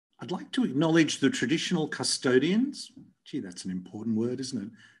I'd like to acknowledge the traditional custodians, gee, that's an important word, isn't it?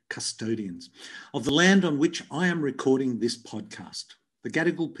 Custodians, of the land on which I am recording this podcast, the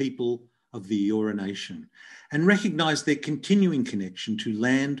Gadigal people of the Eora Nation, and recognise their continuing connection to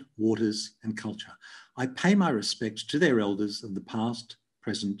land, waters and culture. I pay my respects to their elders of the past,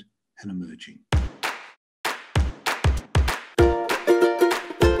 present and emerging.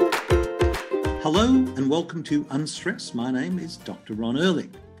 Hello and welcome to Unstress. My name is Dr. Ron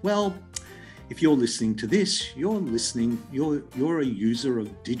Ehrlich. Well, if you're listening to this, you're a user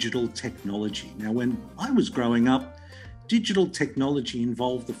of digital technology. Now, when I was growing up, digital technology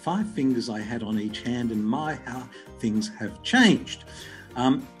involved the 5 fingers I had on each hand, and how things have changed.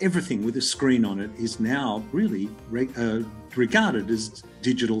 Everything with a screen on it is now really regarded as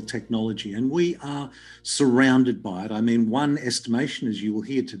digital technology, and we are surrounded by it. I mean, one estimation, as you will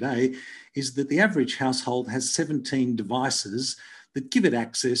hear today, is that the average household has 17 devices that give it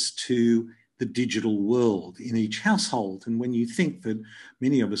access to the digital world in each household. And when you think that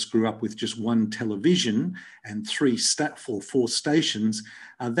many of us grew up with just one television and 4 stations,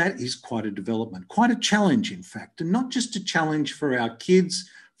 that is quite a development, quite a challenge, in fact, and not just a challenge for our kids,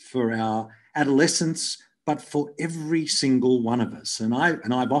 for our adolescents, but for every single one of us. And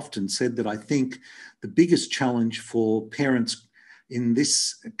I've often said that I think the biggest challenge for parents in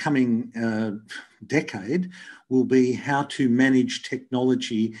this coming decade will be how to manage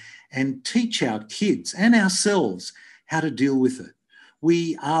technology and teach our kids and ourselves how to deal with it.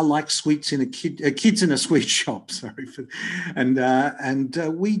 We are like kids in a sweet shop,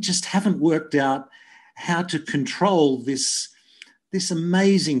 and we just haven't worked out how to control this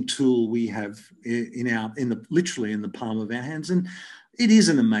amazing tool we have literally in the palm of our hands. And it is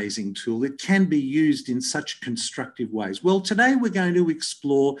an amazing tool. It can be used in such constructive ways. Well, today we're going to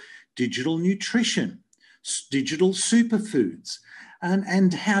explore digital nutrition, digital superfoods,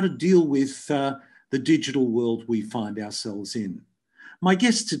 and how to deal with the digital world we find ourselves in. My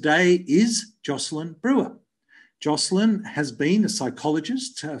guest today is Jocelyn Brewer. Jocelyn has been a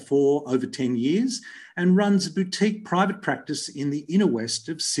psychologist for over 10 years and runs a boutique private practice in the inner west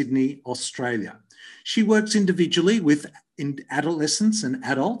of Sydney, Australia. She works individually with adolescents and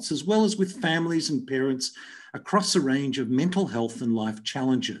adults, as well as with families and parents across a range of mental health and life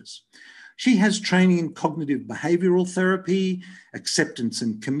challenges. She has training in cognitive behavioural therapy, acceptance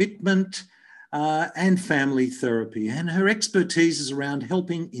and commitment, and family therapy. And her expertise is around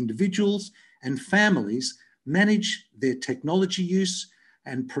helping individuals and families manage their technology use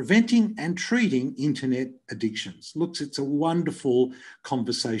and preventing and treating internet addictions. Looks, it's a wonderful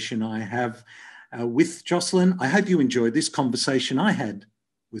conversation I have with Jocelyn. I hope you enjoyed this conversation I had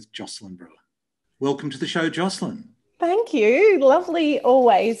with Jocelyn Brewer. Welcome to the show, Jocelyn. Thank you. Lovely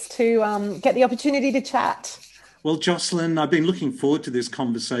always to get the opportunity to chat. Well, Jocelyn, I've been looking forward to this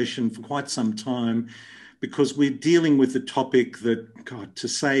conversation for quite some time because we're dealing with a topic that, God, to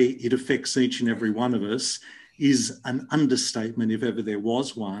say it affects each and every one of us is an understatement if ever there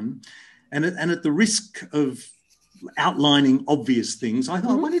was one. And at the risk of outlining obvious things, I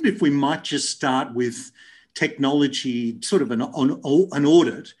wondered if we might just start with technology, sort of an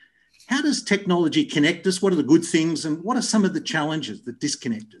audit. How does technology connect us? What are the good things and what are some of the challenges that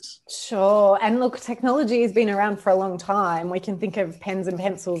disconnect us? Sure. And look, technology has been around for a long time. We can think of pens and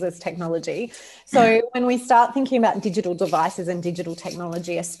pencils as technology. So when we start thinking about digital devices and digital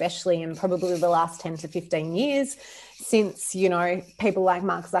technology, especially in probably the last 10 to 15 years, since, people like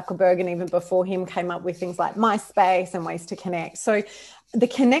Mark Zuckerberg and even before him came up with things like MySpace and ways to connect. So the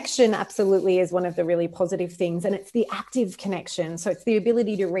connection absolutely is one of the really positive things, and it's the active connection. So it's the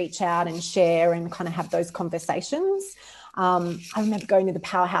ability to reach out and share and kind of have those conversations. I remember going to the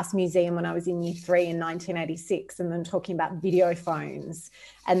Powerhouse Museum when I was in year 3 in 1986 and then talking about video phones.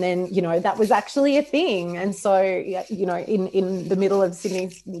 And then, that was actually a thing. And so, in the middle of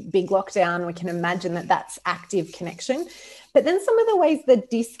Sydney's big lockdown, we can imagine that that's active connection. But then some of the ways the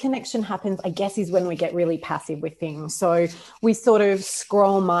disconnection happens, I guess, is when we get really passive with things. So we sort of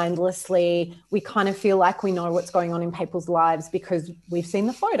scroll mindlessly. We kind of feel like we know what's going on in people's lives because we've seen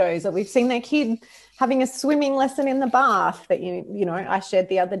the photos or we've seen their kid having a swimming lesson in the bath that, I shared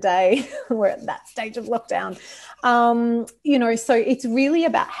the other day. We're at that stage of lockdown. So it's really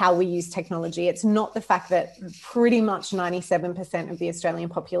about how we use technology. It's not the fact that pretty much 97% of the Australian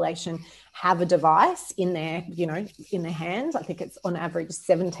population have a device in their hands. I think it's on average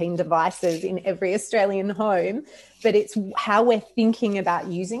 17 devices in every Australian home, but it's how we're thinking about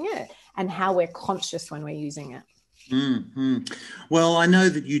using it and how we're conscious when we're using it. Well, I know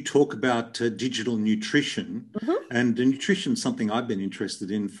that you talk about digital nutrition, Mhm. and nutrition is something I've been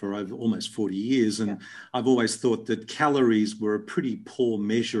interested in for over almost 40 years. Yeah. And I've always thought that calories were a pretty poor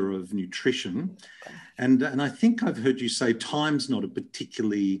measure of nutrition. And I think I've heard you say time's not a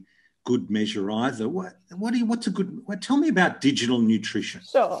particularly good measure either. What's a good, tell me about digital nutrition.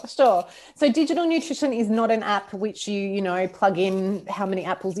 Sure, sure. So digital nutrition is not an app which you plug in how many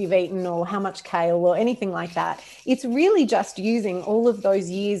apples you've eaten or how much kale or anything like that. It's really just using all of those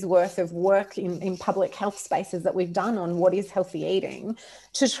years worth of work in public health spaces that we've done on what is healthy eating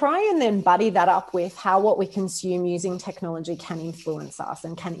to try and then buddy that up with how what we consume using technology can influence us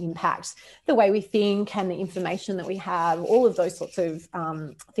and can impact the way we think and the information that we have, all of those sorts of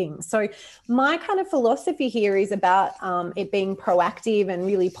things. So my kind of philosophy here is about it being proactive and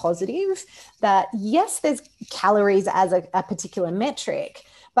really positive, that yes, there's calories as a particular metric,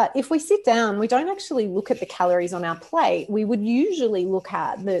 but if we sit down, we don't actually look at the calories on our plate. We would usually look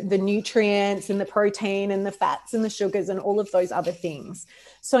at the nutrients and the protein and the fats and the sugars and all of those other things.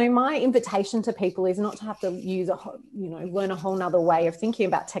 So my invitation to people is not to have to learn a whole nother way of thinking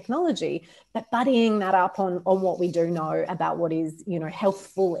about technology, but buddying that up on what we do know about what is,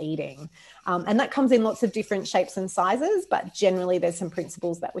 healthful eating. And that comes in lots of different shapes and sizes, but generally there's some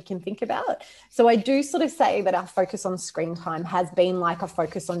principles that we can think about. So I do sort of say that our focus on screen time has been like a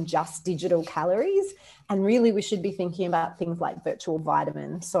focus on just digital calories. And really we should be thinking about things like virtual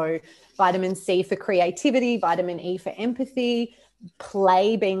vitamins. So vitamin C for creativity, vitamin E for empathy,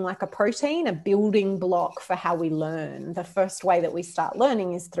 play being like a protein, a building block for how we learn. The first way that we start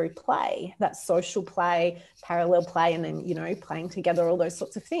learning is through play. That's social play, parallel play, and then, playing together, all those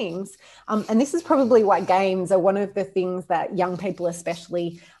sorts of things. And this is probably why games are one of the things that young people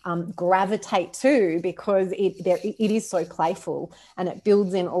especially gravitate to, because it is so playful and it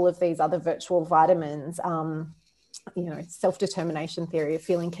builds in all of these other virtual vitamins. Self-determination theory of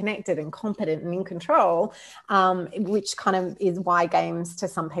feeling connected and competent and in control, which kind of is why games to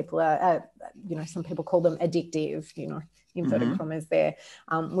some people are some people call them addictive, inverted commas there.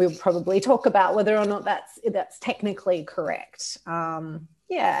 We'll probably talk about whether or not that's technically correct.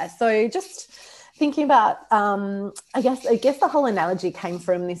 So just thinking about, I guess the whole analogy came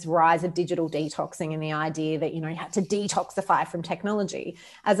from this rise of digital detoxing and the idea that, you had to detoxify from technology,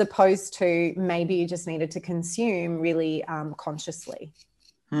 as opposed to maybe you just needed to consume really consciously.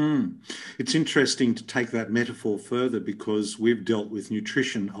 It's interesting to take that metaphor further, because we've dealt with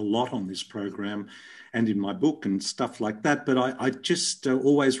nutrition a lot on this program and in my book and stuff like that. But I just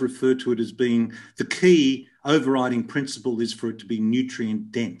always refer to it as being the key overriding principle is for it to be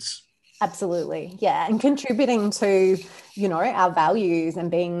nutrient dense. Absolutely. Yeah. And contributing to, our values and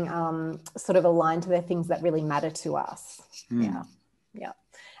being sort of aligned to the things that really matter to us. Yeah. Yeah.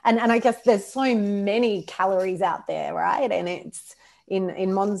 And I guess there's so many calories out there, right? And it's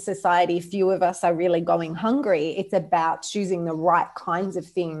in modern society, few of us are really going hungry. It's about choosing the right kinds of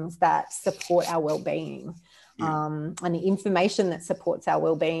things that support our well-being. And the information that supports our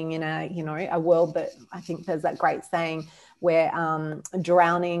well-being in a world that, I think there's that great saying, we're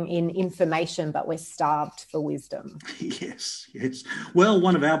drowning in information, but we're starved for wisdom. Yes. Well,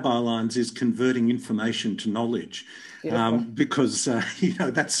 one of our bylines is converting information to knowledge, because,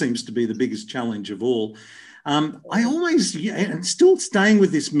 that seems to be the biggest challenge of all. I always, and still staying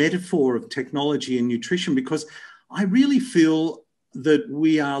with this metaphor of technology and nutrition, because I really feel that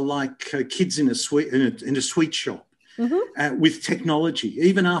we are like kids in a sweet shop with technology,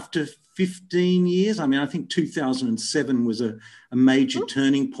 even after 15 years. I mean, I think 2007 was a major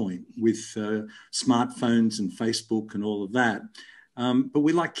turning point with smartphones and Facebook and all of that. But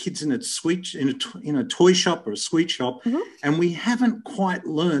we're like kids in a toy shop or a sweet shop, and we haven't quite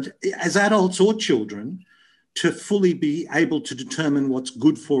learned as adults or children to fully be able to determine what's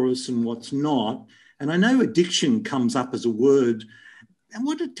good for us and what's not. And I know addiction comes up as a word. And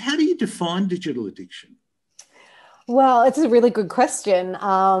how do you define digital addiction? Well, it's a really good question.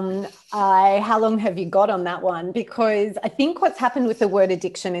 How long have you got on that one? Because I think what's happened with the word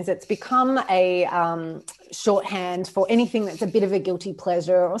addiction is it's become a shorthand for anything that's a bit of a guilty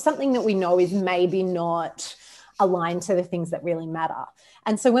pleasure or something that we know is maybe not aligned to the things that really matter.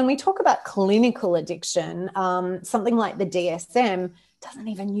 And so when we talk about clinical addiction, something like the DSM doesn't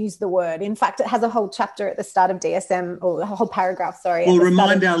even use the word. In fact, it has a whole chapter at the start of DSM, or a whole paragraph, sorry. Well,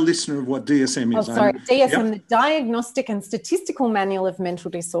 remind our listener of what DSM is. Oh, sorry. DSM, the Diagnostic and Statistical Manual of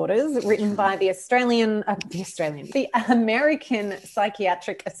Mental Disorders, written by the American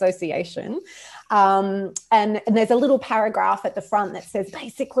Psychiatric Association. And there's a little paragraph at the front that says,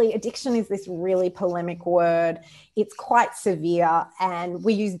 basically, addiction is this really polemic word. It's quite severe, and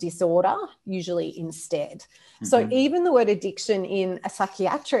we use disorder usually instead. So even the word addiction in a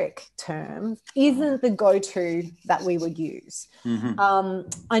psychiatric term isn't the go-to that we would use.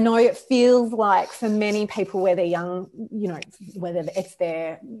 I know it feels like for many people, where they're young, you know, whether it's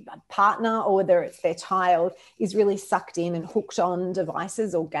their partner or whether it's their child, is really sucked in and hooked on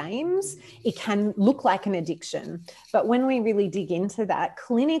devices or games, it can look like an addiction. But when we really dig into that,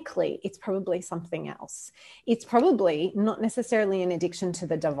 clinically, it's probably something else. It's probably not necessarily an addiction to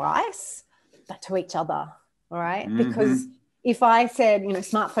the device, but to each other. All right. Because if I said, you know,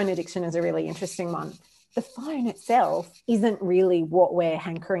 smartphone addiction is a really interesting one, the phone itself isn't really what we're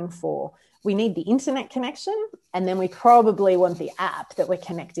hankering for. We need the internet connection, and then we probably want the app that we're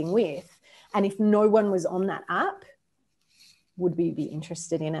connecting with. And if no one was on that app, would we be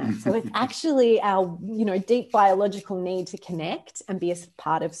interested in it? So it's actually our, you know, deep biological need to connect and be a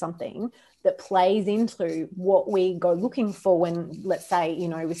part of something that plays into what we go looking for when, let's say, you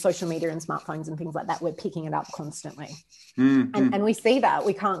know, with social media and smartphones and things like that, we're picking it up constantly. And we see that.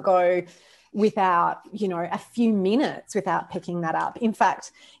 We can't go without, you know, a few minutes without picking that up. In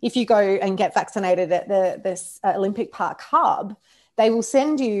fact, if you go and get vaccinated at the Olympic Park hub, they will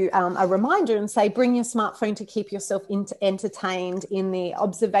send you a reminder and say, bring your smartphone to keep yourself entertained in the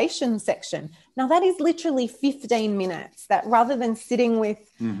observation section. Now, that is literally 15 minutes that, rather than sitting with,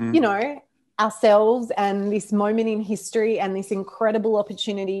 you know, ourselves and this moment in history and this incredible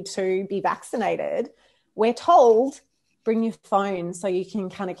opportunity to be vaccinated, we're told, bring your phone so you can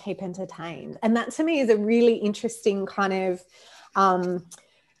kind of keep entertained. And that to me is a really interesting kind of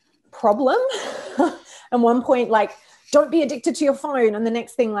problem. And one point, like, don't be addicted to your phone. And the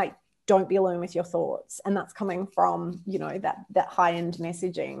next thing, like, don't be alone with your thoughts. And that's coming from, you know, that high-end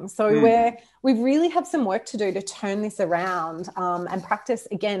messaging. So we really have some work to do to turn this around and practice.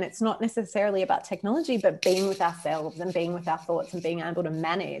 Again, it's not necessarily about technology, but being with ourselves and being with our thoughts and being able to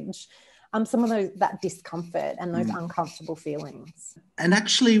manage some of that discomfort and those uncomfortable feelings. And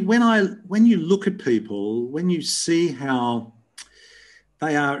actually, when you look at people, when you see how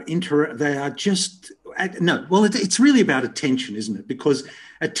it's really about attention, isn't it? Because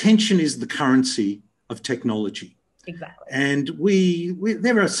attention is the currency of technology. Exactly. And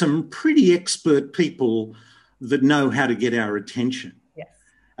there are some pretty expert people that know how to get our attention. Yes.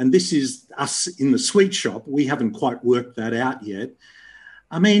 And this is us in the sweet shop. We haven't quite worked that out yet.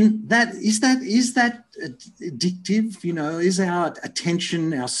 I mean, is that addictive? You know, is our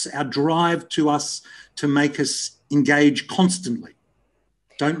attention, our drive to us to make us engage constantly?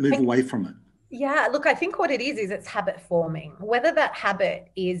 Don't move away from it. Yeah, look, I think what it is it's habit forming. Whether that habit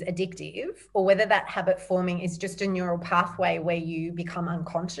is addictive or whether that habit forming is just a neural pathway where you become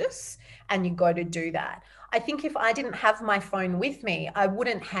unconscious and you go to do that. I think if I didn't have my phone with me, I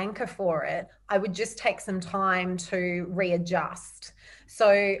wouldn't hanker for it. I would just take some time to readjust. So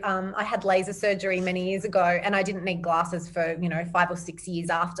I had laser surgery many years ago, and I didn't need glasses for, 5 or 6 years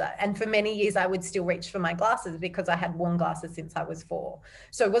after. And for many years, I would still reach for my glasses because I had worn glasses since I was 4.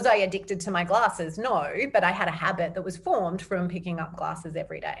 So was I addicted to my glasses? No, but I had a habit that was formed from picking up glasses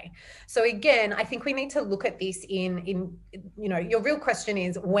every day. So again, I think we need to look at this in your real question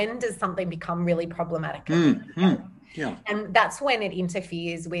is, when does something become really problematic? Yeah. And that's when it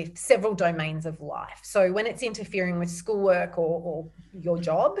interferes with several domains of life. So when it's interfering with schoolwork or your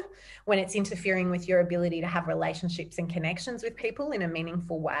job, when it's interfering with your ability to have relationships and connections with people in a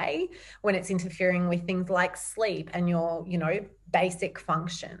meaningful way, when it's interfering with things like sleep and your, basic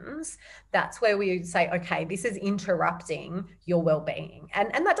functions, that's where we would say, okay, this is interrupting your well-being.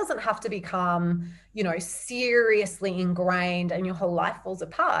 And that doesn't have to become, seriously ingrained and your whole life falls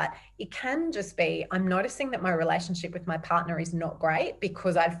apart. It can just be, I'm noticing that my relationship with my partner is not great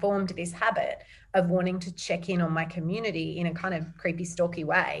because I've formed this habit of wanting to check in on my community in a kind of creepy, stalky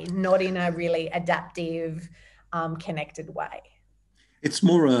way, not in a really adaptive, connected way. It's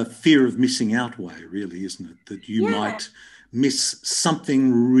more a fear of missing out way, really, isn't it? That you might miss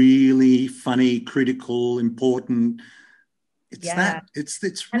something really funny, critical, important. It's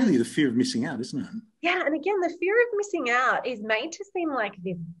really the fear of missing out, isn't it? Yeah. And again, the fear of missing out is made to seem like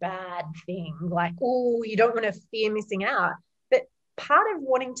this bad thing, like, oh, you don't want to fear missing out. But part of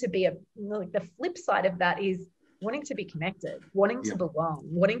wanting to be the flip side of that is wanting to be connected, wanting to belong,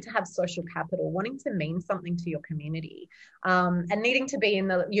 wanting to have social capital, wanting to mean something to your community, and needing to be in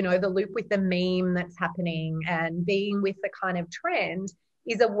the loop with the meme that's happening and being with the kind of trend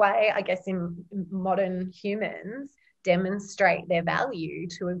is a way, I guess, in modern humans demonstrate their value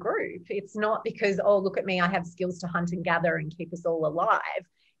to a group. It's not because, oh, look at me, I have skills to hunt and gather and keep us all alive.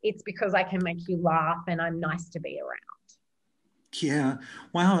 It's because I can make you laugh and I'm nice to be around. Yeah.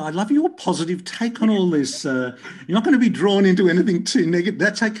 Wow. I love your positive take on all this. You're not going to be drawn into anything too negative.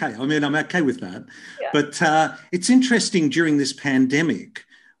 That's okay. I mean, I'm okay with that. Yeah. But it's interesting during this pandemic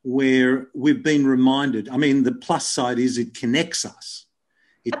where we've been reminded. I mean, the plus side is it connects us.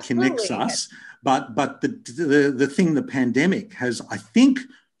 It Absolutely. connects us. But the thing the pandemic has, I think,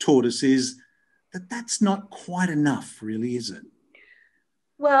 taught us is that that's not quite enough, really, is it?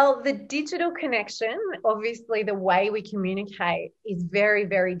 Well, the digital connection, obviously the way we communicate is very,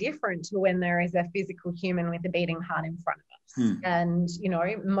 very different to when there is a physical human with a beating heart in front of us. And, you know,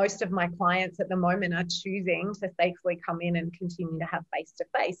 most of my clients at the moment are choosing to safely come in and continue to have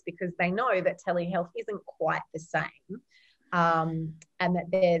face-to-face because they know that telehealth isn't quite the same, and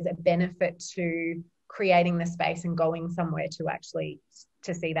that there's a benefit to creating the space and going somewhere to actually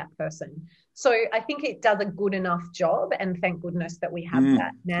to see that person. So I think it does a good enough job, and thank goodness that we have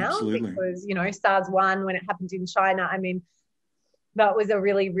that now. Absolutely. Because, you know, SARS-1, when it happened in China, I mean, that was a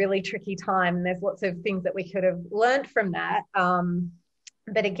really, really tricky time. And there's lots of things that we could have learned from that.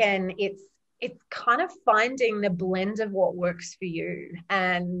 But again, it's kind of finding the blend of what works for you.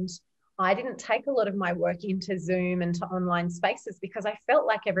 And I didn't take a lot of my work into Zoom and to online spaces because I felt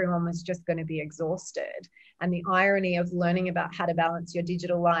like everyone was just going to be exhausted. And the irony of learning about how to balance your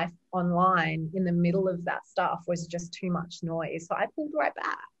digital life online in the middle of that stuff was just too much noise. So I pulled right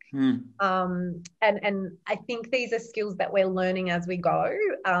back. And I think these are skills that we're learning as we go.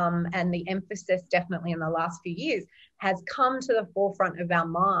 And the emphasis definitely in the last few years has come to the forefront of our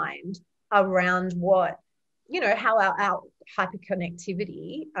mind around what, you know, how our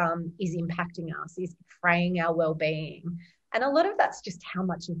hyperconnectivity is impacting us, is fraying our well-being. And a lot of that's just how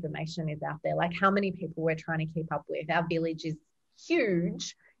much information is out there, like how many people we're trying to keep up with. Our village is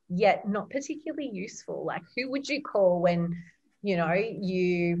huge, yet not particularly useful. Like, who would you call when, you know,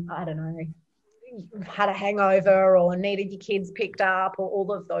 I don't know, had a hangover or needed your kids picked up or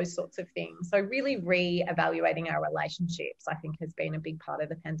all of those sorts of things. So really re-evaluating our relationships, I think, has been a big part of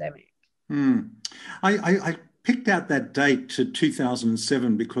the pandemic. I picked out that date to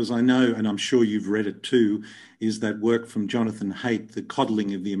 2007 because I know, and I'm sure you've read it too, is that work from Jonathan Haidt, The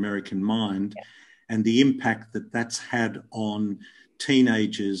Coddling of the American Mind, and the impact that that's had on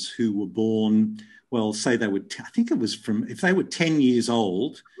teenagers who were born, well, say they were, I think it was from, if they were 10 years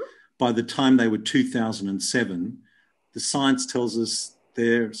old, by the time they were 2007, the science tells us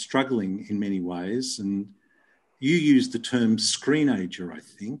they're struggling in many ways. And you used the term screenager, I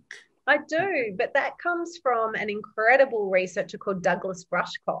think. I do, but that comes from an incredible researcher called Douglas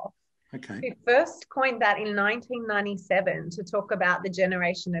Rushkoff, who first coined that in 1997 to talk about the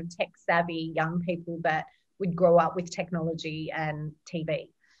generation of tech-savvy young people that would grow up with technology and TV.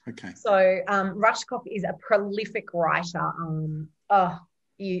 So Rushkoff is a prolific writer.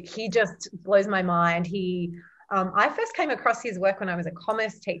 He just blows my mind. I first came across his work when I was a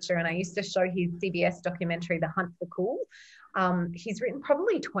commerce teacher, and I used to show his CBS documentary, The Hunt for Cool. He's written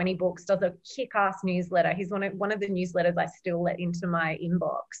probably 20 books, does a kick-ass newsletter. He's one of the newsletters I still let into my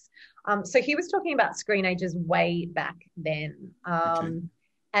inbox. So he was talking about screenagers way back then.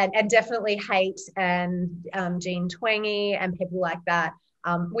 And definitely Haidt and Jean Twenge and people like that.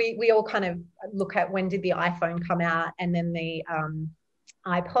 We all kind of look at when did the iPhone come out, and then the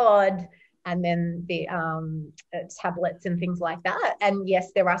iPod, and then the tablets and things like that. And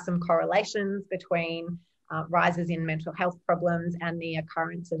yes, there are some correlations between rises in mental health problems and the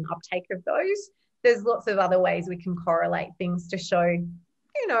occurrence and uptake of those. There's lots of other ways we can correlate things to show,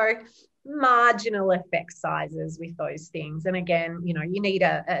 you know, marginal effect sizes with those things. And again, you know, you need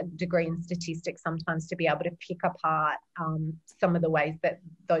a degree in statistics sometimes to be able to pick apart some of the ways that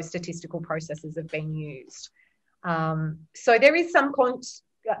those statistical processes have been used. So there is some cause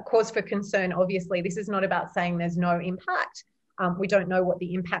for concern. Obviously, this is not about saying there's no impact. We don't know what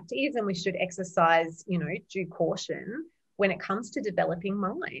the impact is, and we should exercise, you know, due caution when it comes to developing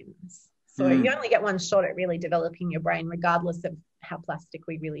minds. So you only get one shot at really developing your brain, regardless of how plastic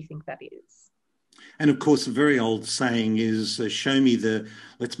we really think that is. And of course, a very old saying is, show me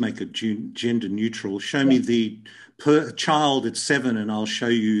let's make it gender neutral, show me the child at 7 and I'll show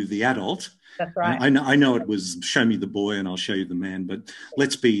you the adult. That's right. I know it was show me the boy and I'll show you the man, but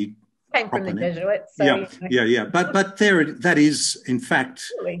let's be came from the Jesuits. So, yeah. But that is, in fact,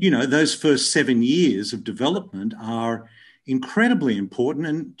 you know, those first 7 years of development are incredibly important.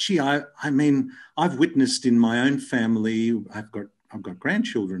 And gee, I mean, I've witnessed in my own family, I've got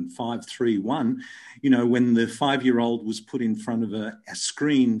grandchildren, 5, 3, 1, you know, when the 5-year-old was put in front of a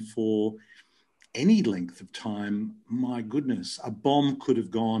screen for any length of time, my goodness, a bomb could have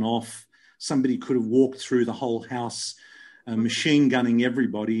gone off. Somebody could have walked through the whole house machine gunning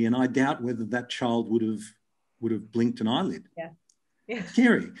everybody, and I doubt whether that child would have blinked an eyelid. Yeah. Yeah.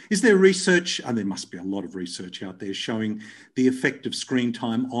 Scary. Is there research? Oh, there must be a lot of research out there showing the effect of screen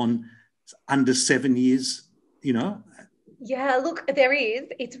time on under 7 years, you know? Yeah, look, there is.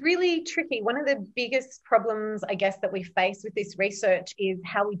 It's really tricky. One of the biggest problems, I guess, that we face with this research is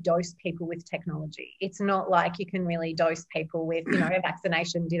how we dose people with technology. It's not like you can really dose people with, you know, a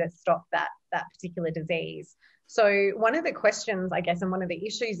vaccination. Did it stop that particular disease? So one of the questions, I guess, and one of the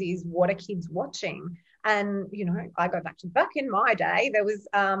issues is, what are kids watching? And, you know, I go back in my day, there was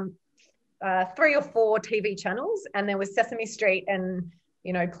 3 or 4 TV channels, and there was Sesame Street and,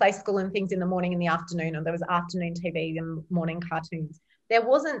 you know, Play School and things in the morning and the afternoon, or there was afternoon TV and morning cartoons. There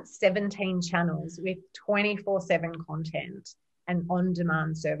wasn't 17 channels with 24/7 content and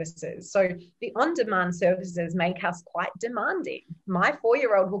on-demand services. So the on-demand services make us quite demanding. My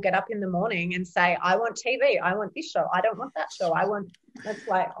 4-year-old will get up in the morning and say, I want TV, I want this show, I don't want that show, that's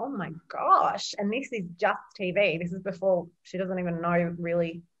like, oh my gosh. And this is just TV. This is before she doesn't even know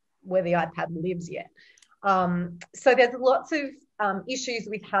really where the iPad lives yet. So there's lots of issues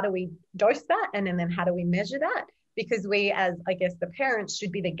with how do we dose that, and then how do we measure that? Because we, as I guess the parents,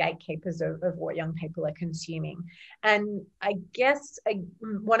 should be the gatekeepers of what young people are consuming. And I guess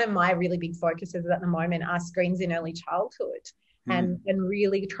one of my really big focuses at the moment are screens in early childhood, and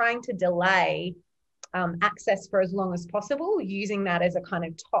really trying to delay access for as long as possible, using that as a kind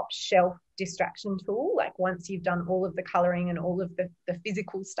of top shelf distraction tool. Like once you've done all of the colouring and all of the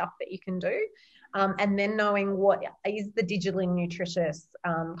physical stuff that you can do, and then knowing what is the digitally nutritious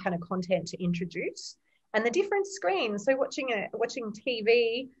kind of content to introduce. And the different screens. So watching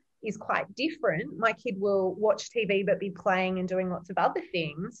TV is quite different. My kid will watch TV but be playing and doing lots of other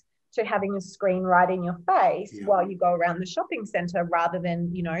things, to having a screen right in your face while you go around the shopping centre, rather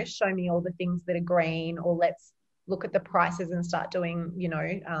than, you know, show me all the things that are green, or let's look at the prices and start doing, you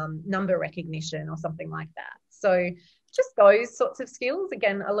know, number recognition or something like that. So just those sorts of skills.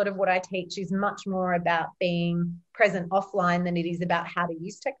 Again, a lot of what I teach is much more about being present offline than it is about how to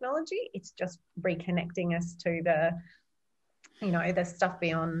use technology. It's just reconnecting us to the, you know, the stuff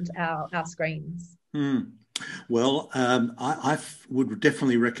beyond our screens. Well, I would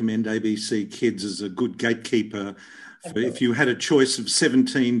definitely recommend ABC Kids as a good gatekeeper. If you had a choice of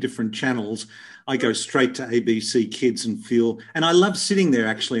 17 different channels, I go straight to ABC Kids and I love sitting there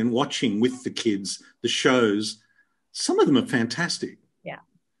actually and watching with the kids the shows. Some of them are fantastic. Yeah.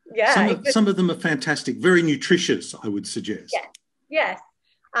 Some of them are fantastic, very nutritious, I would suggest. Yes.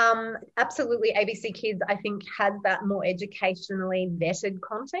 Absolutely. ABC Kids, I think, has that more educationally vetted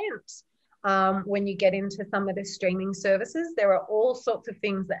content. When you get into some of the streaming services, there are all sorts of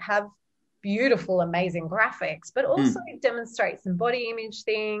things that have beautiful, amazing graphics, but also demonstrate some body image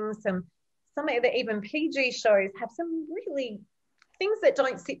things. Some of the even PG shows have some really things that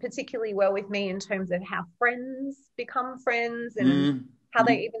don't sit particularly well with me in terms of how friends become friends and how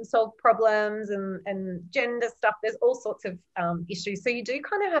they even solve problems and gender stuff. There's all sorts of issues. So you do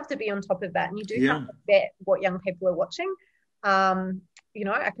kind of have to be on top of that, and you do have to vet what young people are watching. You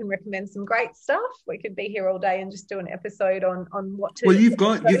know, I can recommend some great stuff. We could be here all day and just do an episode on what to. Well, you've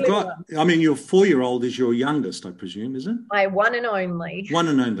got. I mean, your 4-year-old is your youngest, I presume, is it? My one and only. One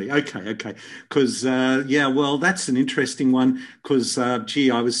and only. Okay. Because well, that's an interesting one. Because I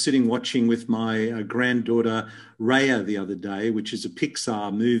was sitting watching with my granddaughter Raya the other day, which is a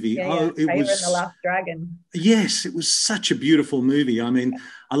Pixar movie. It was and the Last Dragon. Yes, it was such a beautiful movie. I mean,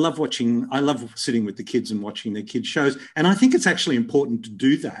 I love sitting with the kids and watching their kids' shows. And I think it's actually important to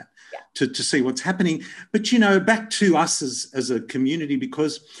do that, to see what's happening. But, you know, back to us as a community,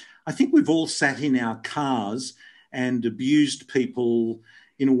 because I think we've all sat in our cars and abused people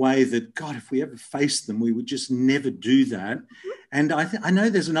in a way that, God, if we ever faced them, we would just never do that. And I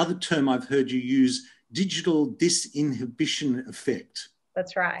know there's another term I've heard you use, digital disinhibition effect.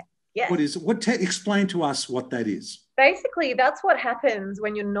 That's right. Yes. Explain to us what that is. Basically, that's what happens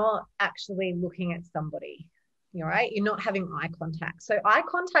when you're not actually looking at somebody. You're right. You're not having eye contact. So eye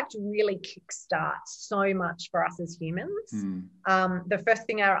contact really kickstarts so much for us as humans. The first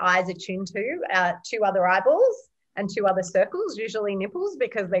thing our eyes are tuned to are 2 other eyeballs and 2 other circles, usually nipples,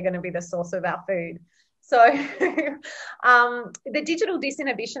 because they're going to be the source of our food. So the digital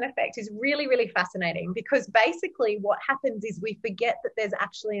disinhibition effect is really, really fascinating, because basically what happens is we forget that there's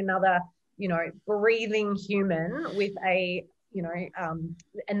actually another, you know, breathing human with a, you know,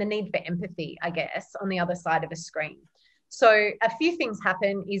 and the need for empathy, I guess, on the other side of a screen. So a few things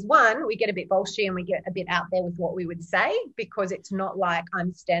happen is, one, we get a bit bolshy and we get a bit out there with what we would say, because it's not like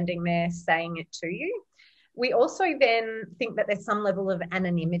I'm standing there saying it to you. We also then think that there's some level of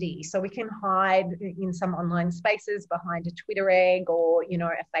anonymity. So we can hide in some online spaces behind a Twitter egg or, you know,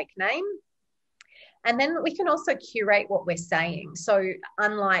 a fake name. And then we can also curate what we're saying. So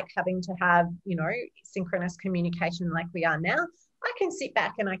unlike having to have, you know, synchronous communication like we are now, I can sit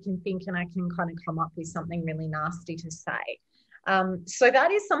back and I can think and I can kind of come up with something really nasty to say. So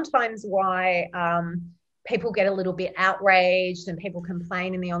that is sometimes why people get a little bit outraged and people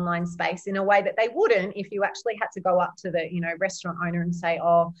complain in the online space in a way that they wouldn't if you actually had to go up to the, you know, restaurant owner and say,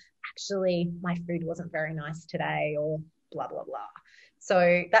 oh, actually, my food wasn't very nice today, or blah, blah, blah.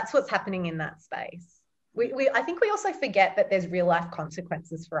 So that's what's happening in that space. I think we also forget that there's real life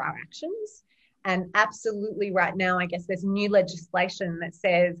consequences for our actions. And absolutely right now, I guess there's new legislation that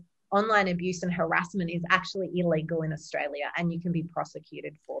says online abuse and harassment is actually illegal in Australia and you can be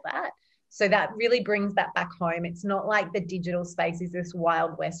prosecuted for that. So that really brings that back home. It's not like the digital space is this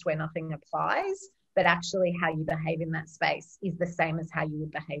wild west where nothing applies, but actually how you behave in that space is the same as how you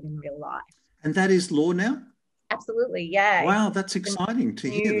would behave in real life. And that is law now? Absolutely, yeah. Wow, that's exciting to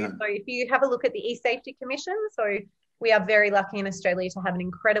hear that. So if you have a look at the eSafety Commission, so we are very lucky in Australia to have an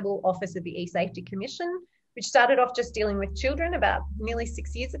incredible office of the eSafety Commission, which started off just dealing with children about nearly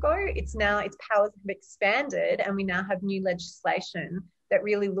 6 years ago. Its powers have expanded and we now have new legislation that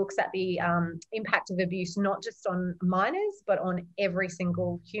really looks at the impact of abuse, not just on minors, but on every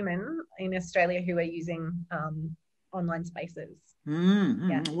single human in Australia who are using online spaces.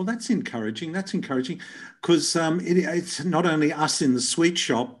 Yeah. Well, that's encouraging. That's encouraging because it's not only us in the sweet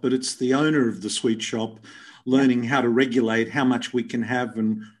shop, but it's the owner of the sweet shop learning how to regulate how much we can have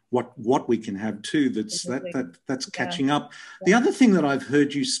and what we can have too. That's catching up. The other thing that I've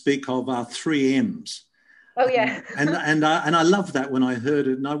heard you speak of are 3 M's. Oh yeah. and I love that when I heard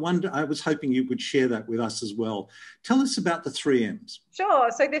it, and I was hoping you would share that with us as well. Tell us about the 3 M's.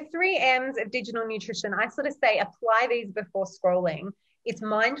 Sure. So the 3 M's of digital nutrition, I sort of say apply these before scrolling. It's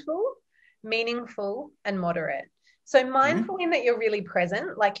mindful, meaningful, and moderate. So mindful in that you're really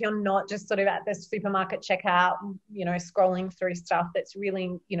present, like you're not just sort of at the supermarket checkout, you know, scrolling through stuff that's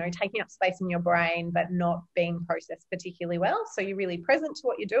really, you know, taking up space in your brain, but not being processed particularly well. So you're really present to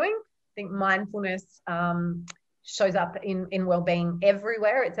what you're doing. I think mindfulness shows up in wellbeing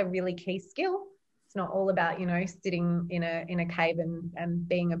everywhere. It's a really key skill. It's not all about, you know, sitting in a cave and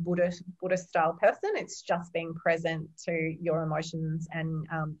being a Buddhist style person. It's just being present to your emotions and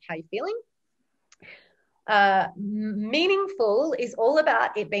how you're feeling. Meaningful is all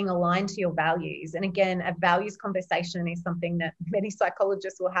about it being aligned to your values. And again, a values conversation is something that many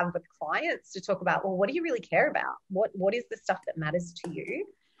psychologists will have with clients to talk about, well, what do you really care about? What is the stuff that matters to you?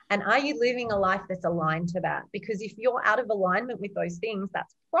 And are you living a life that's aligned to that? Because if you're out of alignment with those things,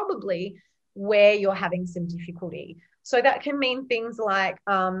 that's probably where you're having some difficulty. So that can mean things like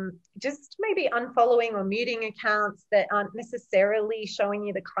just maybe unfollowing or muting accounts that aren't necessarily showing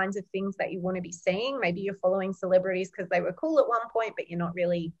you the kinds of things that you want to be seeing. Maybe you're following celebrities because they were cool at one point, but you're not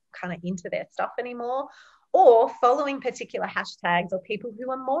really kind of into their stuff anymore. Or following particular hashtags or people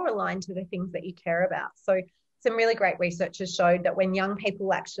who are more aligned to the things that you care about. So some really great research has showed that when young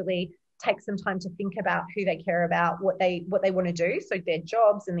people actually take some time to think about who they care about, what they want to do, so their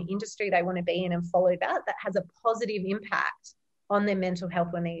jobs and the industry they want to be in, and follow that has a positive impact on their mental health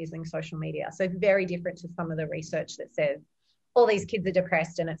when they're using social media. So very different to some of the research that says all these kids are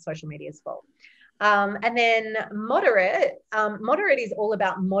depressed and it's social media's fault. And then moderate is all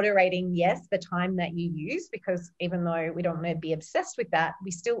about moderating, yes, the time that you use, because even though we don't want to be obsessed with that, we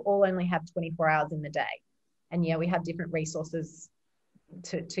still all only have 24 hours in the day. And yeah, we have different resources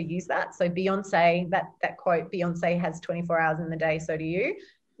to use that. So Beyonce, that quote, Beyonce has 24 hours in the day, so do you.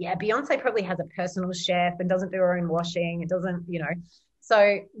 Yeah, Beyonce probably has a personal chef and doesn't do her own washing. It doesn't, you know.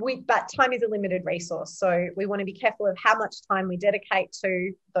 But time is a limited resource. So we want to be careful of how much time we dedicate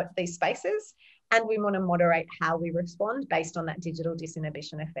to these spaces. And we want to moderate how we respond based on that digital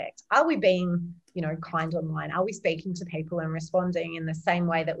disinhibition effect. Are we being, you know, kind online? Are we speaking to people and responding in the same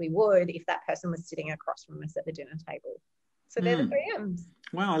way that we would if that person was sitting across from us at the dinner table? So they're the 3 M's.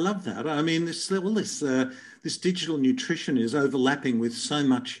 Wow, I love that. I mean, this digital nutrition is overlapping with so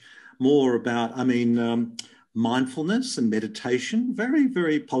much more about, mindfulness and meditation. Very,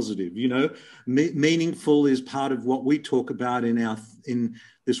 very positive. You know, meaningful is part of what we talk about in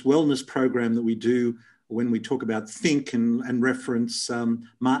this wellness program that we do when we talk about think and reference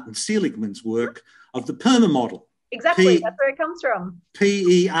Martin Seligman's work of the PERMA model. Exactly, that's where it comes from.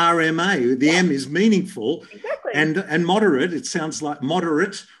 PERMA. The M is meaningful. Exactly. And moderate. It sounds like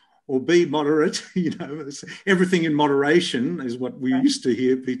moderate or be moderate. You know, everything in moderation is what we used to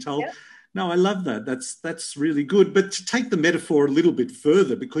hear be told. Yep. No, I love that. That's really good. But to take the metaphor a little bit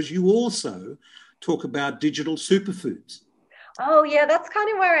further, because you also talk about digital superfoods. Oh, yeah, that's kind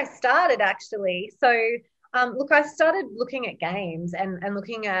of where I started, actually. So, look, I started looking at games and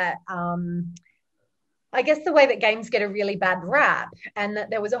looking at, I guess, the way that games get a really bad rap, and that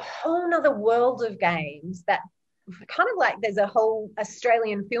there was a whole nother world of games that kind of like there's a whole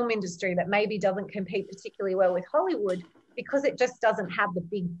Australian film industry that maybe doesn't compete particularly well with Hollywood because it just doesn't have the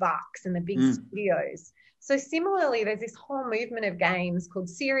big bucks and the big studios. So similarly, there's this whole movement of games called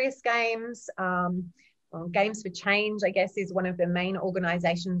serious games. Games for Change, I guess, is one of the main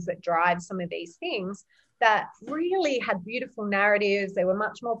organizations that drive some of these things that really had beautiful narratives. They were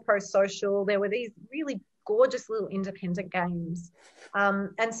much more pro-social. There were these really gorgeous little independent games.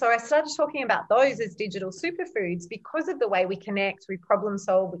 And so I started talking about those as digital superfoods because of the way we connect, we problem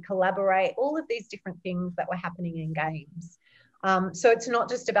solve, we collaborate, all of these different things that were happening in games. So it's not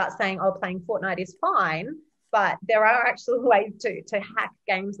just about saying, oh, playing Fortnite is fine, but there are actual ways to hack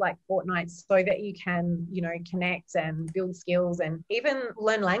games like Fortnite so that you can, connect and build skills and even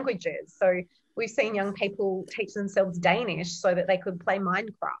learn languages. So we've seen young people teach themselves Danish so that they could play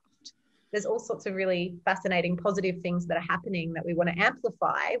Minecraft. There's all sorts of really fascinating positive things that are happening that we want to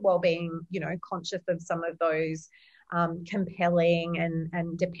amplify while being, conscious of some of those compelling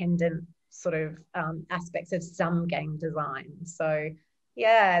and dependent sort of aspects of some game design. So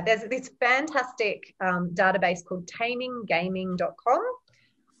yeah, there's this fantastic database called taminggaming.com.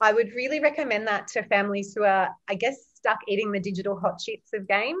 I would really recommend that to families who are, I guess, stuck eating the digital hot chips of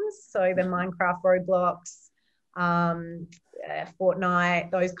games. So the Minecraft, Roblox,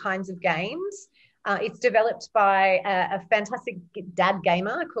 Fortnite, those kinds of games. It's developed by a fantastic dad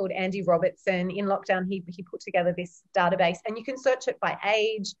gamer called Andy Robertson. In lockdown, he put together this database, and you can search it by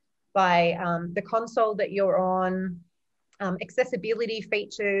age, by the console that you're on, accessibility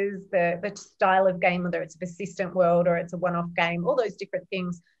features, the style of game, whether it's a persistent world or it's a one-off game, all those different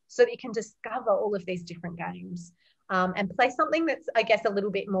things, so that you can discover all of these different games and play something that's, I guess, a little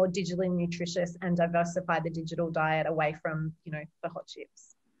bit more digitally nutritious and diversify the digital diet away from, the hot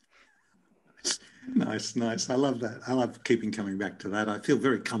chips. Nice. I love that. I love coming back to that. I feel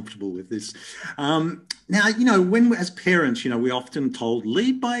very comfortable with this. Now, when as parents, we're often told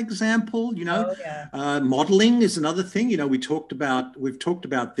lead by example. Modeling is another thing. We've talked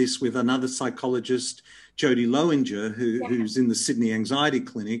about this with another psychologist, Jodie Lowinger, who's in the Sydney Anxiety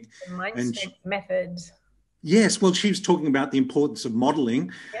Clinic. The mindset method. Yes, well, she was talking about the importance of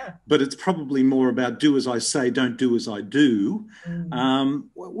modelling, but it's probably more about do as I say, don't do as I do.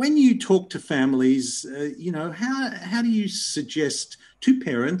 When you talk to families, how do you suggest to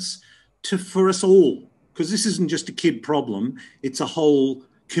parents for us all, because this isn't just a kid problem, it's a whole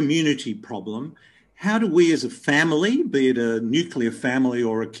community problem. How do we as a family, be it a nuclear family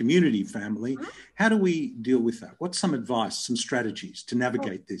or a community family, how do we deal with that? What's some advice, some strategies to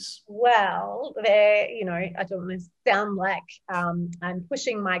navigate this? Well, I don't want to sound like I'm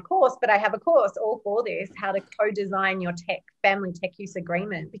pushing my course, but I have a course all for this, how to co-design your family tech use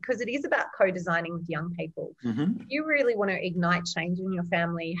agreement, because it is about co-designing with young people. If you really want to ignite change in your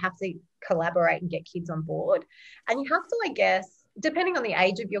family, you have to collaborate and get kids on board. And you have to, I guess, depending on the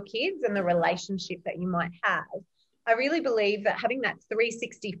age of your kids and the relationship that you might have, I really believe that having that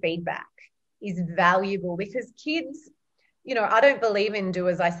 360 feedback is valuable, because kids, I don't believe in do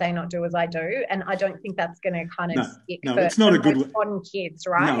as I say, not do as I do. And I don't think that's going to kind of stick it's not a good way. Modern kids,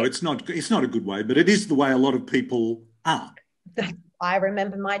 right? No, it's not a good way, but it is the way a lot of people are. I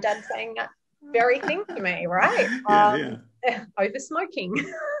remember my dad saying that very thing to me, right? Over smoking.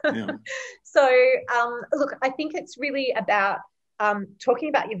 So, look, I think it's really about talking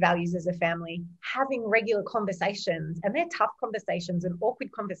about your values as a family, having regular conversations, and they're tough conversations and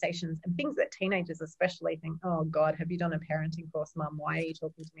awkward conversations and things that teenagers especially think, oh God, have you done a parenting course, Mum? Why are you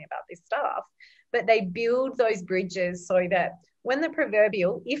talking to me about this stuff? But they build those bridges so that when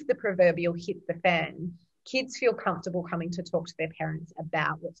if the proverbial hits the fan, kids feel comfortable coming to talk to their parents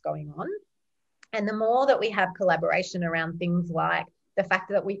about what's going on. And the more that we have collaboration around things like the fact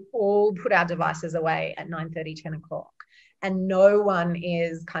that we all put our devices away at 9:30, 10 o'clock, and no one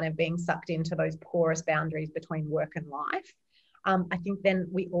is kind of being sucked into those porous boundaries between work and life, I think then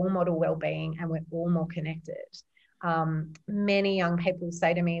we all model well-being and we're all more connected. Many young people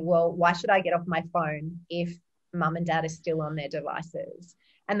say to me, well, why should I get off my phone if mum and dad are still on their devices?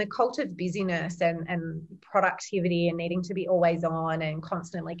 And the cult of busyness and productivity and needing to be always on and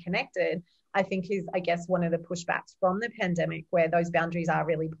constantly connected, I think is, I guess, one of the pushbacks from the pandemic, where those boundaries are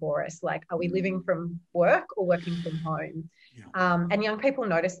really porous. Like, are we living from work or working from home? And young people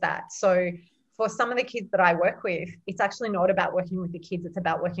notice that. So for some of the kids that I work with, it's actually not about working with the kids. It's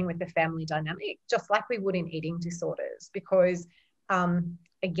about working with the family dynamic, just like we would in eating disorders, because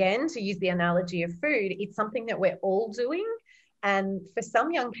again, to use the analogy of food, it's something that we're all doing. And for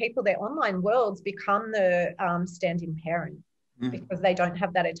some young people, their online worlds become the stand-in parent because they don't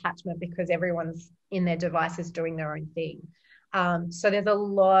have that attachment because everyone's in their devices doing their own thing. So there's a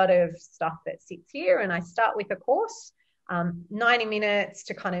lot of stuff that sits here, and I start with a course, 90 minutes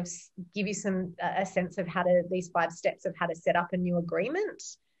to kind of give you a sense of these 5 steps of how to set up a new agreement.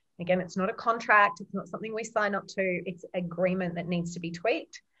 Again, it's not a contract. It's not something we sign up to. It's agreement that needs to be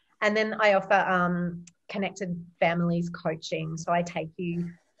tweaked. And then I offer connected families coaching. So I take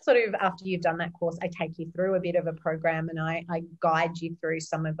you sort of, after you've done that course, I take you through a bit of a program, and I guide you through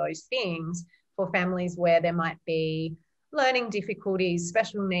some of those things for families where there might be learning difficulties,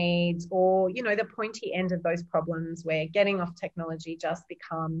 special needs, or, the pointy end of those problems where getting off technology just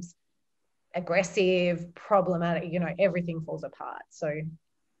becomes aggressive, problematic, everything falls apart. So,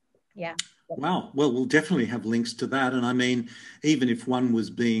 yeah. Wow. Well, we'll definitely have links to that. And I mean, even if one was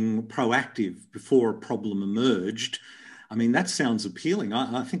being proactive before a problem emerged, I mean, that sounds appealing.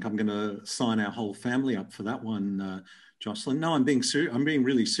 I think I'm going to sign our whole family up for that one, Jocelyn. No, I'm being serious. I'm being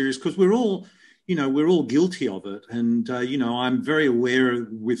really serious because we're all guilty of it. And, I'm very aware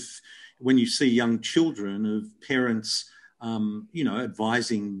when you see young children of parents,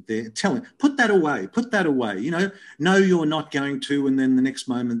 advising put that away, no, you're not going to. And then the next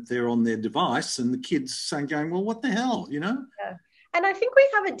moment they're on their device and the kids saying, well, what the hell, Yeah. And I think we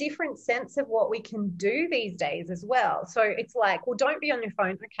have a different sense of what we can do these days as well. So it's like, well, don't be on your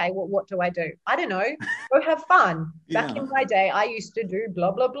phone. Okay, well, what do? I don't know. Go have fun. Back in my day, I used to do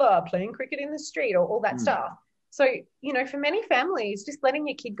blah, blah, blah, playing cricket in the street or all that stuff. So, for many families, just letting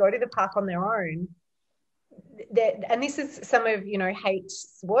your kid go to the park on their own, and this is some of,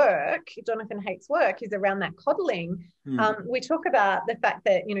 Haight's work, Jonathan Haight's work, is around that coddling. We talk about the fact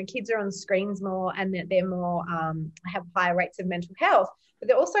that, kids are on screens more and that they're more, have higher rates of mental health, but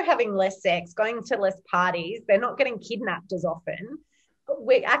they're also having less sex, going to less parties. They're not getting kidnapped as often.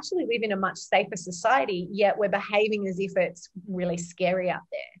 We actually live in a much safer society, yet we're behaving as if it's really scary out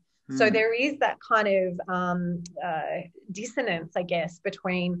there. So there is that kind of dissonance, I guess,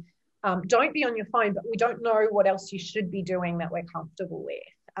 between don't be on your phone, but we don't know what else you should be doing that we're comfortable with.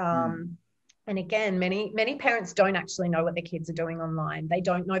 And again, many parents don't actually know what their kids are doing online. They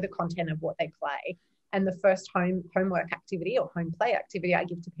don't know the content of what they play. And the first homework activity or home play activity I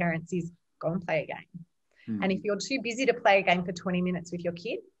give to parents is go and play a game. And if you're too busy to play a game for 20 minutes with your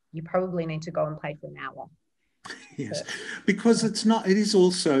kid, you probably need to go and play for an hour. Yes, because it is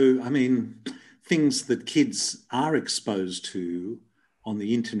also, I mean, things that kids are exposed to on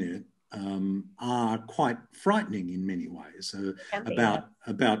the internet are quite frightening in many ways,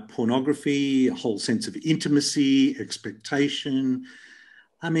 about pornography, a whole sense of intimacy, expectation.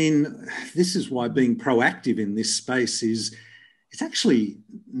 I mean, this is why being proactive in this space it's actually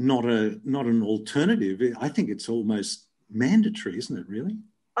not an alternative. I think it's almost mandatory, isn't it, really?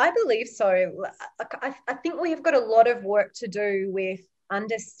 I believe so. I think we have got a lot of work to do with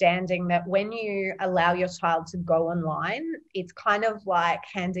understanding that when you allow your child to go online, it's kind of like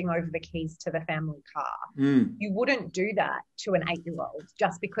handing over the keys to the family car. You wouldn't do that to an 8-year-old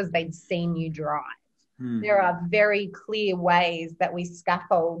just because they'd seen you drive. There are very clear ways that we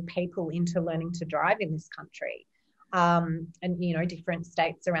scaffold people into learning to drive in this country, and different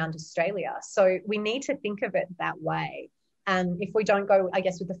states around Australia. So we need to think of it that way. And if we don't go, I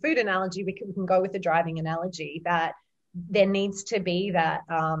guess, with the food analogy, we can go with the driving analogy, that there needs to be that,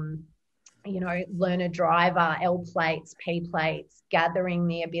 learner driver, L plates, P plates, gathering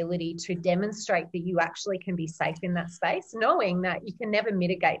the ability to demonstrate that you actually can be safe in that space, knowing that you can never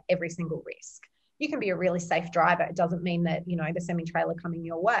mitigate every single risk. You can be a really safe driver. It doesn't mean that, the semi-trailer coming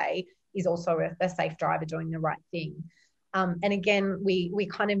your way is also a safe driver doing the right thing. And again, we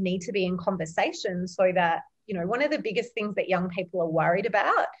kind of need to be in conversation so that, one of the biggest things that young people are worried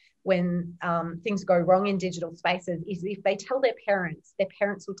about when things go wrong in digital spaces is if they tell their parents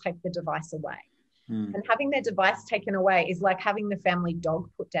will take the device away. And having their device taken away is like having the family dog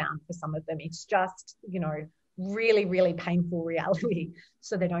put down for some of them. It's just, really, really painful reality.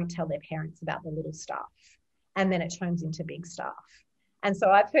 So they don't tell their parents about the little stuff. And then it turns into big stuff. And so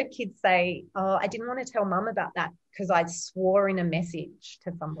I've heard kids say, oh, I didn't want to tell mum about that because I swore in a message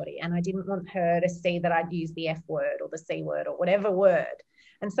to somebody and I didn't want her to see that I'd used the F word or the C word or whatever word.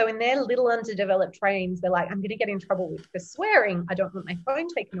 And so in their little underdeveloped brains, they're like, I'm going to get in trouble for swearing. I don't want my phone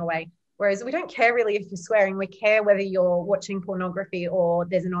taken away. Whereas we don't care really if you're swearing. We care whether you're watching pornography or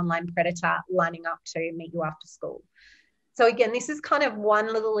there's an online predator lining up to meet you after school. So again, this is kind of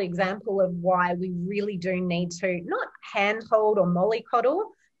one little example of why we really do need to not handhold or mollycoddle,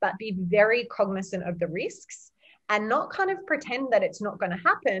 but be very cognizant of the risks and not kind of pretend that it's not going to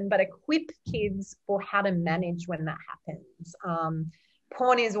happen, but equip kids for how to manage when that happens.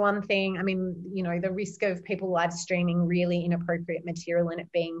 Porn is one thing. I mean, you know, the risk of people live streaming really inappropriate material and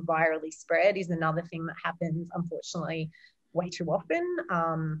it being virally spread is another thing that happens, unfortunately, way too often.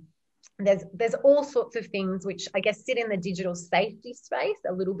 There's all sorts of things which I guess sit in the digital safety space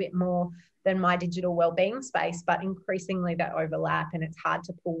a little bit more than my digital wellbeing space, but increasingly they overlap and it's hard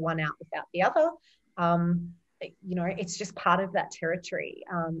to pull one out without the other. You know, it's just part of that territory,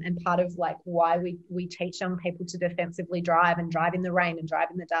 and part of like why we teach young people to defensively drive and drive in the rain and drive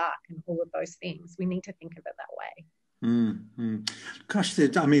in the dark and all of those things. We need to think of it that way. Mm-hmm. Gosh,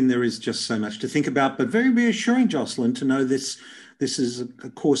 I mean, there is just so much to think about, but very reassuring, Jocelyn, to know this is a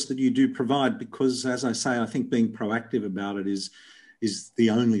course that you do provide, because, as I say, I think being proactive about it is the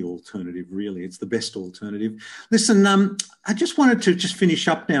only alternative, really. It's the best alternative. Listen, I just wanted to just finish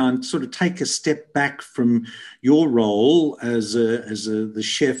up now and sort of take a step back from your role as the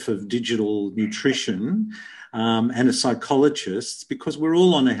chef of digital nutrition and a psychologist, because we're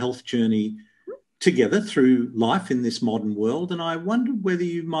all on a health journey together through life in this modern world. And I wondered whether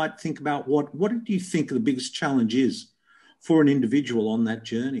you might think about what do you think the biggest challenge is for an individual on that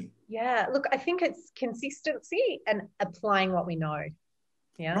journey? Yeah, look, I think it's consistency and applying what we know.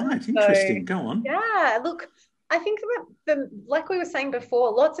 Yeah. Right, interesting. Go on. Yeah, look, I think that like we were saying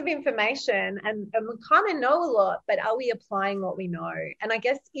before, lots of information and we kind of know a lot, but are we applying what we know? And I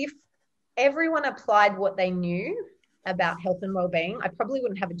guess if everyone applied what they knew about health and well-being, I probably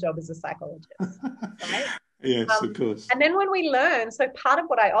wouldn't have a job as a psychologist, right? Yes, of course. And then when we learn, so part of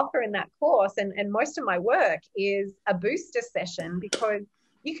what I offer in that course and most of my work is a booster session, because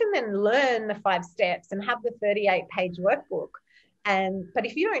you can then learn the 5 steps and have the 38-page workbook. But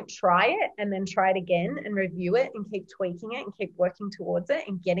if you don't try it and then try it again and review it and keep tweaking it and keep working towards it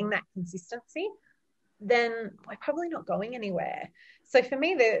and getting that consistency, then we're probably not going anywhere. So for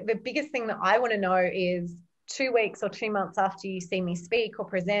me, the biggest thing that I want to know is 2 weeks or 2 months after you see me speak or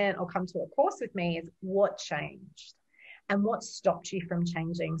present or come to a course with me is what changed and what stopped you from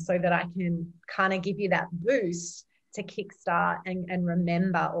changing, so that I can kind of give you that boost to kickstart and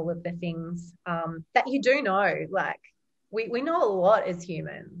remember all of the things that you do know. Like we know a lot as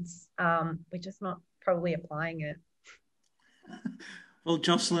humans. We're just not probably applying it. Well,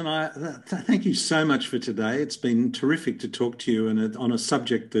 Jocelyn, thank you so much for today. It's been terrific to talk to you on a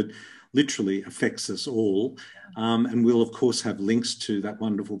subject that literally affects us all. And we'll, of course, have links to that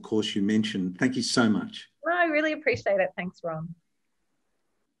wonderful course you mentioned. Thank you so much. Well, I really appreciate it. Thanks, Ron.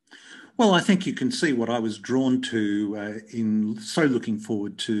 Well, I think you can see what I was drawn to in so looking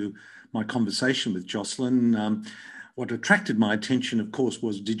forward to my conversation with Jocelyn. What attracted my attention, of course,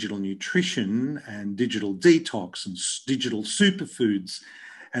 was digital nutrition and digital detox and digital superfoods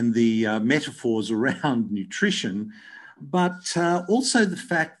and the metaphors around nutrition, but also the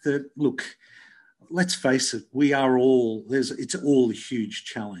fact that, look, let's face it, it's all a huge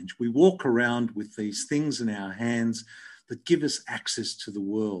challenge. We walk around with these things in our hands that give us access to the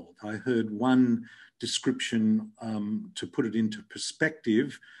world. I heard one description, to put it into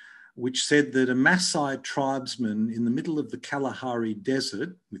perspective, which said that a Maasai tribesman in the middle of the Kalahari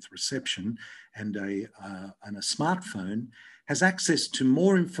Desert with reception and a smartphone has access to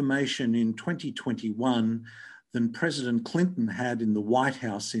more information in 2021 than President Clinton had in the White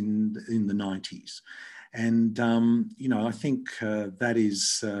House in the 90s. And, I think that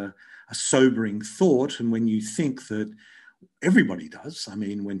is a sobering thought. And when you think that everybody does, I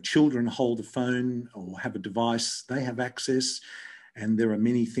mean, when children hold a phone or have a device, they have access, and there are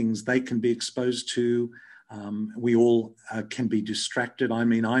many things they can be exposed to. We all can be distracted. I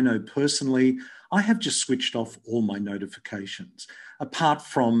mean, I know personally, I have just switched off all my notifications, apart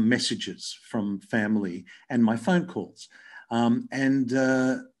from messages from family and my phone calls. And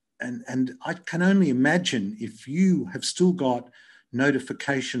I can only imagine if you have still got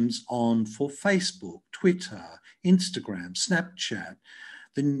notifications on for Facebook, Twitter, Instagram, Snapchat,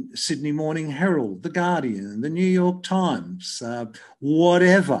 the Sydney Morning Herald, The Guardian, the New York Times,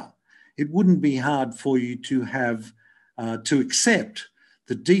 whatever. It wouldn't be hard for you to have to accept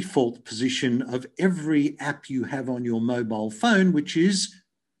the default position of every app you have on your mobile phone, which is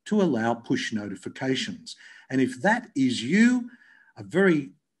to allow push notifications. And if that is you, a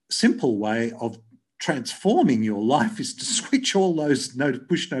very simple way of transforming your life is to switch all those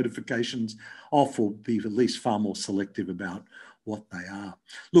push notifications off, or be at least far more selective about what they are.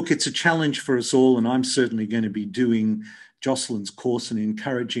 Look, it's a challenge for us all, and I'm certainly going to be doing Jocelyn's course and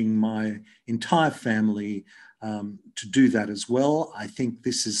encouraging my entire family to do that as well. I think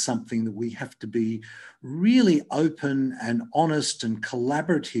this is something that we have to be really open and honest and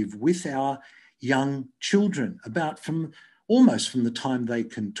collaborative with our young children, about almost from the time they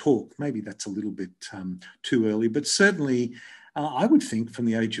can talk. Maybe that's a little bit too early, but certainly I would think from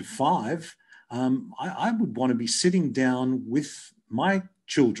the age of 5, I would want to be sitting down with my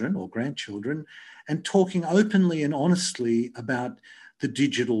children or grandchildren and talking openly and honestly about the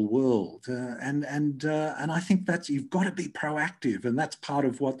digital world. And I think that's, you've got to be proactive, and that's part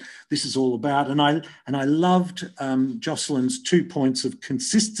of what this is all about. And I loved Jocelyn's 2 points of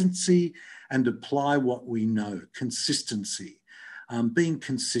consistency and apply what we know. Consistency, being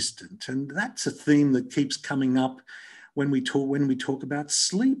consistent. And that's a theme that keeps coming up when we talk about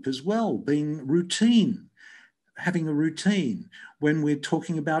sleep as well, being routine, having a routine. When we're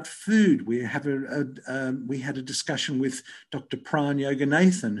talking about food, we had a discussion with Dr. Pran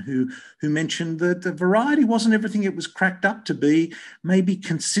Yoganathan, who mentioned that the variety wasn't everything it was cracked up to be. Maybe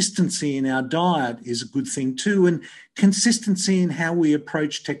consistency in our diet is a good thing too, and consistency in how we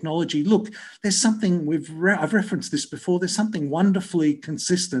approach technology. Look, there's something I've referenced this before. There's something wonderfully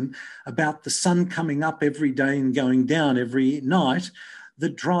consistent about the sun coming up every day and going down every night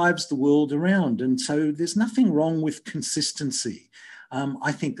that drives the world around. And so there's nothing wrong with consistency.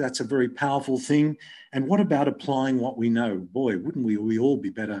 I think that's a very powerful thing. And what about applying what we know? Boy, wouldn't we all be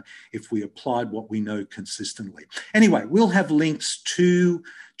better if we applied what we know consistently? Anyway, we'll have links to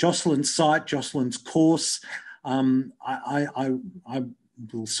Jocelyn's site, Jocelyn's course. I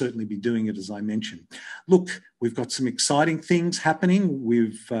will certainly be doing it, as I mentioned. Look, we've got some exciting things happening.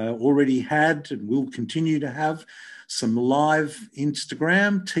 We've already had and will continue to have some live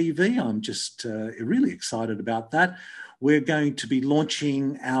Instagram TV. I'm just really excited about that. We're going to be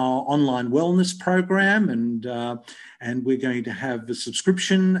launching our online wellness program, and we're going to have a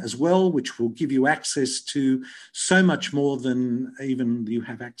subscription as well, which will give you access to so much more than even you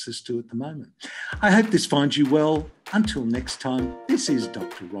have access to at the moment. I hope this finds you well. Until next time, this is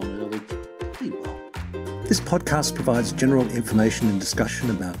Dr. Ron Ehrlich. Be well. This podcast provides general information and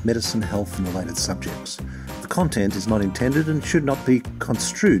discussion about medicine, health, and related subjects. The content is not intended and should not be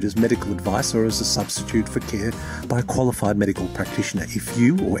construed as medical advice or as a substitute for care by a qualified medical practitioner. If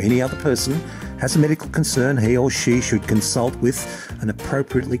you or any other person has a medical concern, he or she should consult with an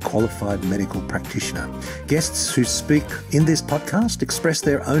appropriately qualified medical practitioner. Guests who speak in this podcast express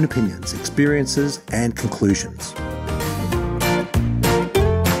their own opinions, experiences, and conclusions.